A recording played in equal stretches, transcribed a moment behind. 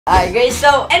Alright, Grace,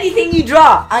 so anything you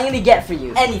draw, I'm gonna get for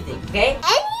you. Anything, okay?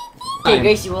 Anything? Okay,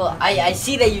 Gracie, well, I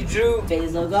see that you drew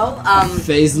Faze logo.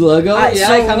 Faze logo? Yeah,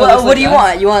 so what do you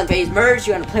want? You want Faze merch?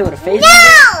 You want to play with a Faze?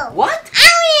 No! What?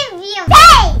 I want to be a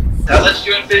Faze! Now let's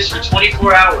join Faze for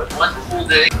 24 hours, one full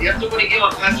day. You have to win a game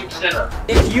on Patrick's setup.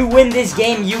 If you win this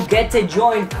game, you get to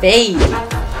join Faze.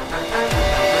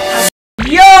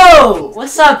 Yo!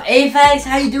 What's up, Apex?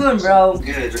 How you doing, bro?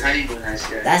 Good. How you doing, nice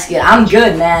guy? That's good. I'm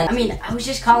good, man. I mean, I was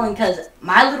just calling because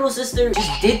my little sister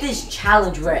just did this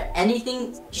challenge where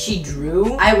anything she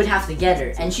drew, I would have to get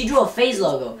her. And she drew a Faze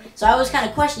logo. So I was kind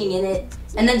of questioning it.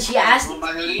 And then she asked... You from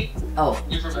my hoodie? Oh.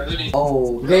 You from my hoodie?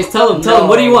 Oh. Grace, tell him,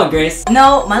 what do you want, Grace?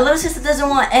 No, my little sister doesn't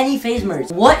want any Faze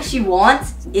merch. What she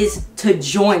wants is to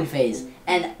join Faze.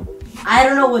 And I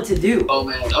don't know what to do. Oh,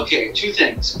 man. Okay, two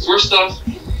things. First off,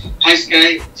 hi,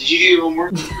 Sky. Did you do your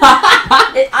homework?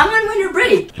 I'm on winter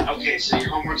break. Okay, so your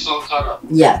homework's all caught up.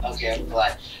 Yeah. Okay, I'm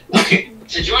glad. Okay,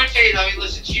 to join Faze, I mean,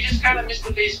 listen, she just kind of missed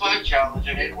the Phase 5 challenge.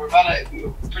 I mean, we're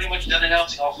pretty much done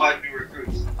announcing all 5 new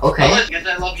recruits. Okay. But listen, because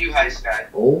I love you, Hi Sky.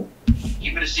 Oh.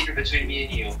 Keep it a secret between me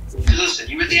and you. Because listen,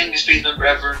 you were the youngest Faze member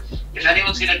ever. If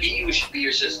anyone's gonna beat you, it should be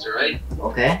your sister, right?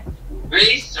 Okay.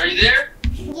 Grace, are you there?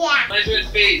 Yeah. When I join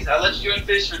Faze, I'll let you join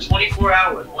Faze for 24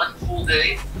 hours, one full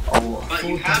day. Oh. But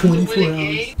you have to win a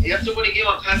game. You have to win a game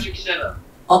on Patrick's setup.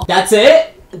 Oh, that's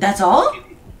it? That's all?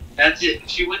 That's it. If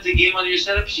she wins a game on your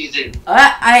setup, she's in.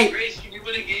 Grace, can you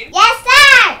win a game? Yes,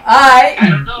 sir! I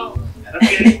don't know.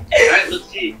 Okay. Alright, let's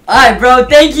see. Alright, bro.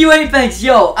 Thank you, Apex.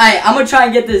 Yo, alright, I'm gonna try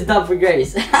and get this done for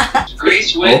Grace. If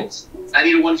Grace wins, I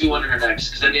need a 1v1 her next,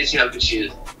 because I need to see how good she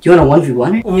is. You want a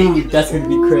 1v1? Ooh, that's gonna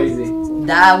be crazy.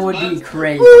 That would be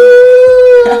crazy.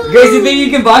 Grace, you think you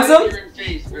can box him? You're in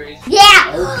Faze, Grace.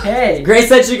 Yeah! Okay. Grace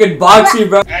said she could box you,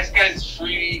 bro. Nice guy's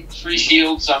free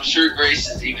shield, so I'm sure Grace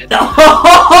is even.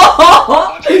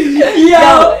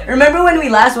 Yo, remember when we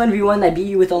last 1v1 I beat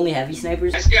you with only heavy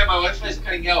snipers? Nice guy, my Wi-Fi is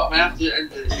cutting out. I'm gonna have to end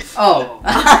this. Oh.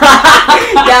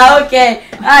 Yeah, okay.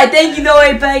 Alright, thank you, no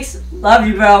Apex. Love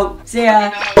you, bro. See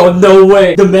ya. Oh, no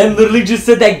way. The man literally just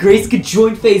said that Grace could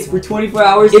join Faze for 24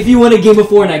 hours if you won a game of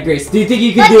Fortnite, Grace. Do you think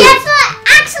you could do guess it? what?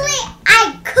 Actually,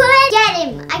 I could get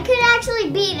him. I could actually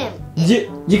beat him.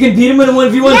 You can beat him in a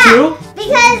 1v1 too?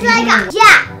 Because, like,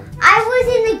 yeah, I was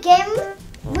in the game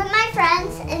with my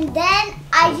friends, and then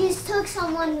I just took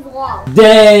someone's wall.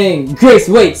 Dang. Grace,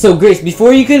 wait. So, Grace,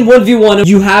 before you can 1v1 him,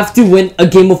 you have to win a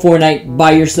game of Fortnite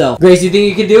by yourself. Grace, you think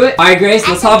you can do it? Alright, Grace,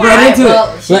 let's hop right into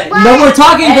it. No more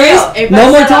talking, Grace.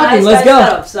 No more talking. Let's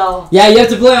go. Yeah, you have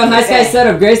to play on High Sky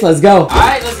setup, Grace. Let's go.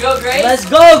 Alright, let's go, Grace. Let's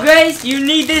go, Grace. You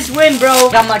need this win, bro.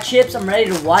 Got my chips. I'm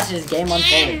ready to watch this game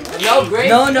unfold. No, Grace.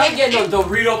 No. You can't get no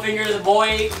Dorito fingers,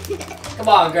 boy. Come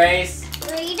on, Grace.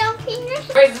 Dorito fingers?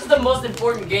 Grace, this is the most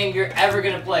important game you're ever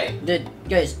gonna play. Dude,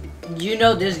 guys, you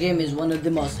know this game is one of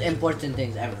the most important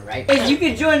things ever, right? Guys, you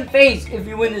can join Faze if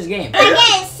you win this game. I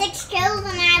get 6 kills,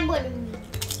 and I would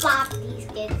bop these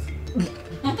kids. We're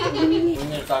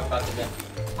gonna talk about the game.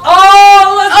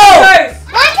 Oh, let's go, Grace!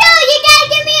 1 kill, you gotta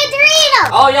give me a Dorito!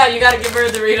 Oh yeah, you gotta give her a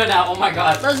Dorito now. Oh my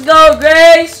god. Let's go,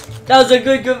 Grace. That was a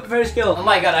good first kill. Oh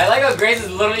my god, I like how Grace is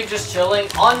literally just chilling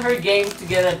on her game to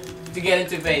get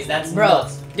into Faze. That's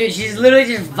nuts. Dude, she's literally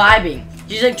just vibing.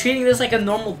 She's like treating this like a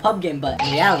normal pub game, but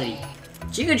in reality,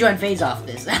 she could join Faze off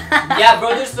this. Yeah, bro,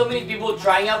 there's so many people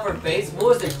trying out for Faze. What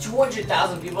was there?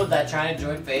 200,000 people that trying to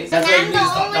join Faze? And That's I'm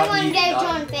the only one getting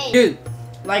join Faze. Dude,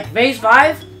 like Phase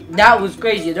 5, that was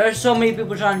crazy. There's so many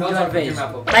people trying to join Faze.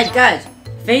 Like guys,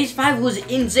 Phase 5 was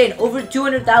insane. Over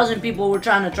 200,000 people were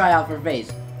trying to try out for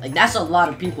Faze. Like that's a lot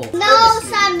of people. No,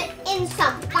 in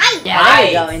some fight. Yeah, there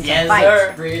you go, in some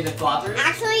fights. Free the floppers.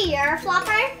 Actually, you're a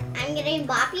flopper. I'm gonna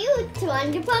bop you.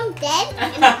 200 pump dead.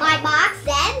 And my box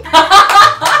dead.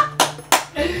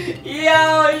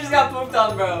 Yo, you just got pooped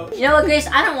on, bro. You know what, Grace?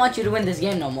 I don't want you to win this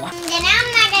game no more. And then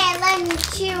I'm not gonna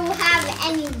let you have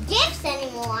any gifts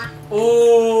anymore.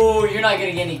 Ooh, you're not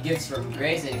gonna get any gifts from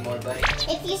Grace anymore, buddy.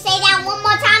 If you say that one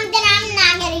more time, then I'm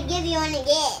not gonna give you any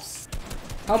gifts.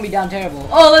 Homie down terrible.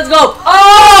 Oh, let's go.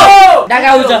 Oh! That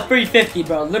guy was a free 50,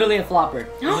 bro. Literally a flopper.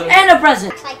 And a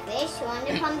present. Like this,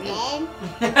 200 pump dead.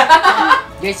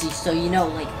 Gracie, so you know,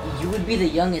 like, you would be the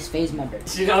youngest Faze member.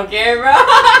 She don't care, bro.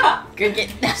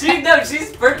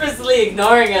 She's purposely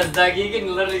ignoring us, Doug. You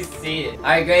can literally see it.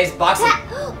 Alright, Grace, box it.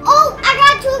 Oh, I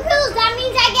got 2 kills. That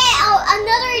means I get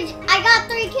another. I got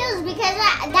 3 kills because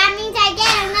that means I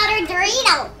get another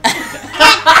Dorito.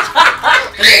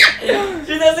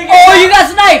 She doesn't get Oh, you got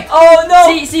sniped! Oh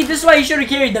no! See, this is why you should have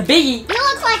carried the biggie. You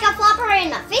look like a flopper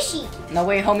and a fishy. No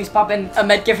way, homie's popping a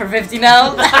medkit for 50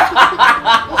 now.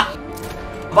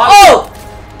 Oh!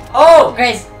 Oh!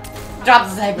 Grace, Drop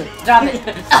the sniper. Drop it.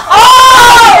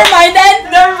 Oh! Never mind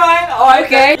then. Never mind. Oh,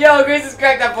 okay. Yo, Grace is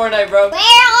cracked at Fortnite, bro. Where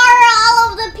are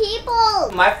all of the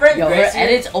people? My friend Yo, her Grace.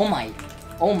 edits. Oh my.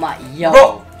 Yo.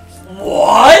 Bro.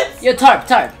 What? Yo, tarp.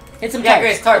 Hit some tarp. Yeah,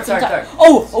 Grace, tarp.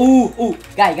 Oh.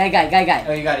 Guy.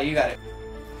 Oh, you got it.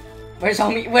 Where's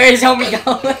homie? Where is homie going?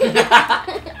 Oh,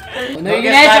 no, you're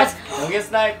gonna headshots. Don't get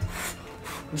sniped.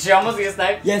 She almost get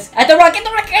sniped. Yes. At the rock. Guys,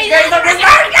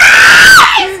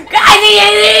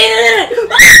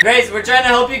 Grace, we're trying to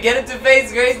help you get into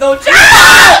Faze. Grace, don't shoot.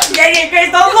 Grace,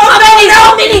 don't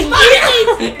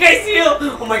minis. Grace, heal.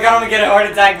 Oh my god, I'm gonna get a heart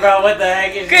attack, bro. What the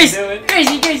heck is she doing?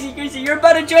 Gracie, you're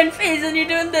about to join Faze and you're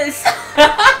doing this.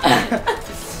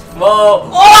 Whoa.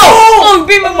 Oh,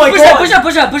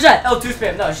 push up. L2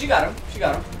 spam. No, she got him.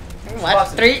 What?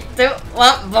 3, 2,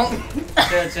 1, boom.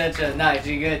 Chill. Nah,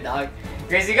 she good, dog.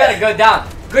 Grace, you gotta go down.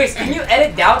 Grace, can you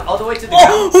edit down all the way to the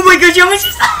ground? Oh my god, you almost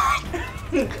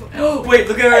Wait,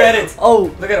 look at her edits. Oh.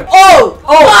 Look at him.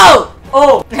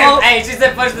 Oh. Hey, she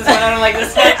said push this one. I don't like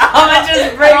this. I'm gonna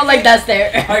just break. I don't like that stare.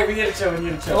 Alright, we need to chill.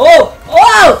 Oh.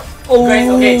 Grace,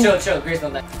 okay, chill. Grace,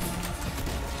 don't die.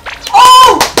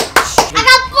 I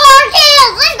got 4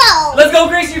 kills. Let's go. Let's go,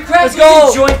 Grace. You cracked. Let's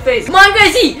go. Join Faze. Come on,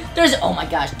 Gracie. Oh my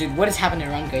gosh, dude, what is happening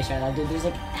around Grace right now, dude? There's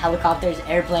like helicopters,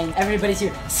 airplanes, everybody's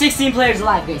here. 16 players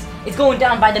alive, Grace. It's going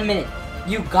down by the minute.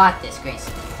 You got this, Grace.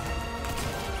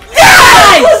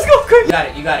 Nice! Let's go, Grace.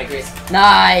 You got it, Grace.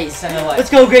 Nice. Send the light. Let's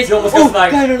go, Grace. You almost got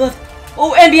sniped. Guy on our left.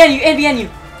 Oh, and behind you.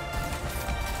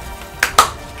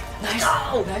 Nice.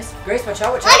 Oh, nice. Grace, watch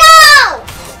out. Let's go.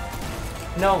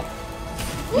 No.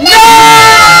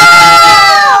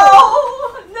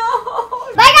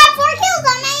 But I got 4 kills.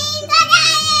 That means I got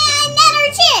another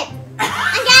chip. I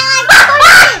got like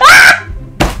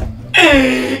 4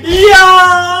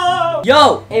 chips.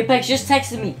 Yo, Apex just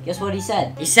texted me. Guess what he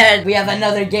said? He said we have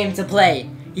another game to play.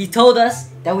 He told us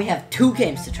that we have 2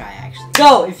 games to try, actually.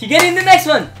 So, if you get in the next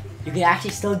one, you can actually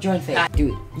still join Faze.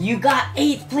 Dude, you got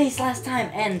 8th place last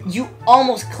time, and you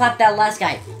almost clapped that last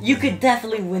guy. You could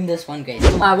definitely win this one, Grace.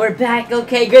 Come on, we're back.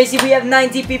 Okay, Gracie, we have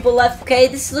 90 people left. Okay,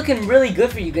 this is looking really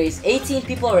good for you, Grace. 18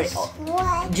 people already.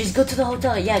 What? Just go to the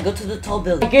hotel. Yeah, go to the tall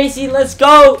building. Gracie, let's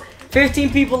go.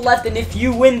 15 people left, and if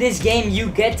you win this game,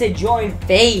 you get to join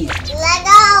Faze. Let's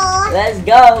go. Let's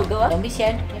go. Go up. Don't be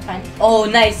scared. You're fine. Oh,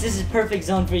 nice. This is perfect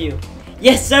zone for you.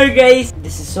 Yes, sir, Grace.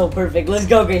 This is so perfect. Let's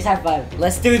go, Grace. High five.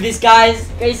 Let's do this, guys.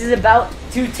 Grace is about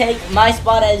to take my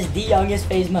spot as the youngest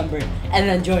Faze member and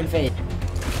then join Faze.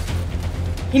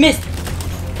 He missed.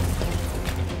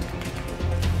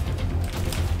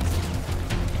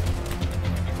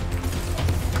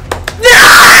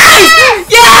 Nice!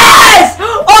 Yes!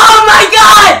 Oh my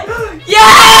god!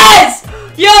 Yes!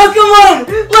 Yo, come on!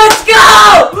 Let's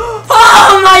go!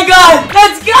 Oh my god!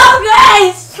 Let's go,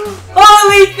 guys!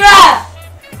 Holy crap!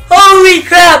 Holy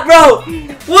crap, bro!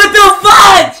 What the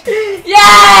fudge?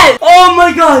 Yes! Oh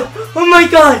my god! Oh my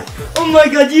god! Oh my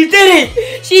god! You did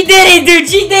it! She did it, dude!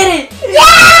 She did it! Yeah!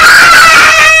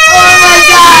 Oh my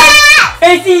god!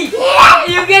 Gracie!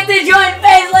 You get to join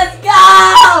Faze! Let's go!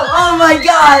 Oh my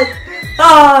god!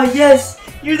 Oh yes!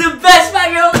 You're the best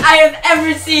 5-year-old I have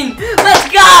ever seen! Let's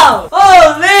go!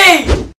 Holy!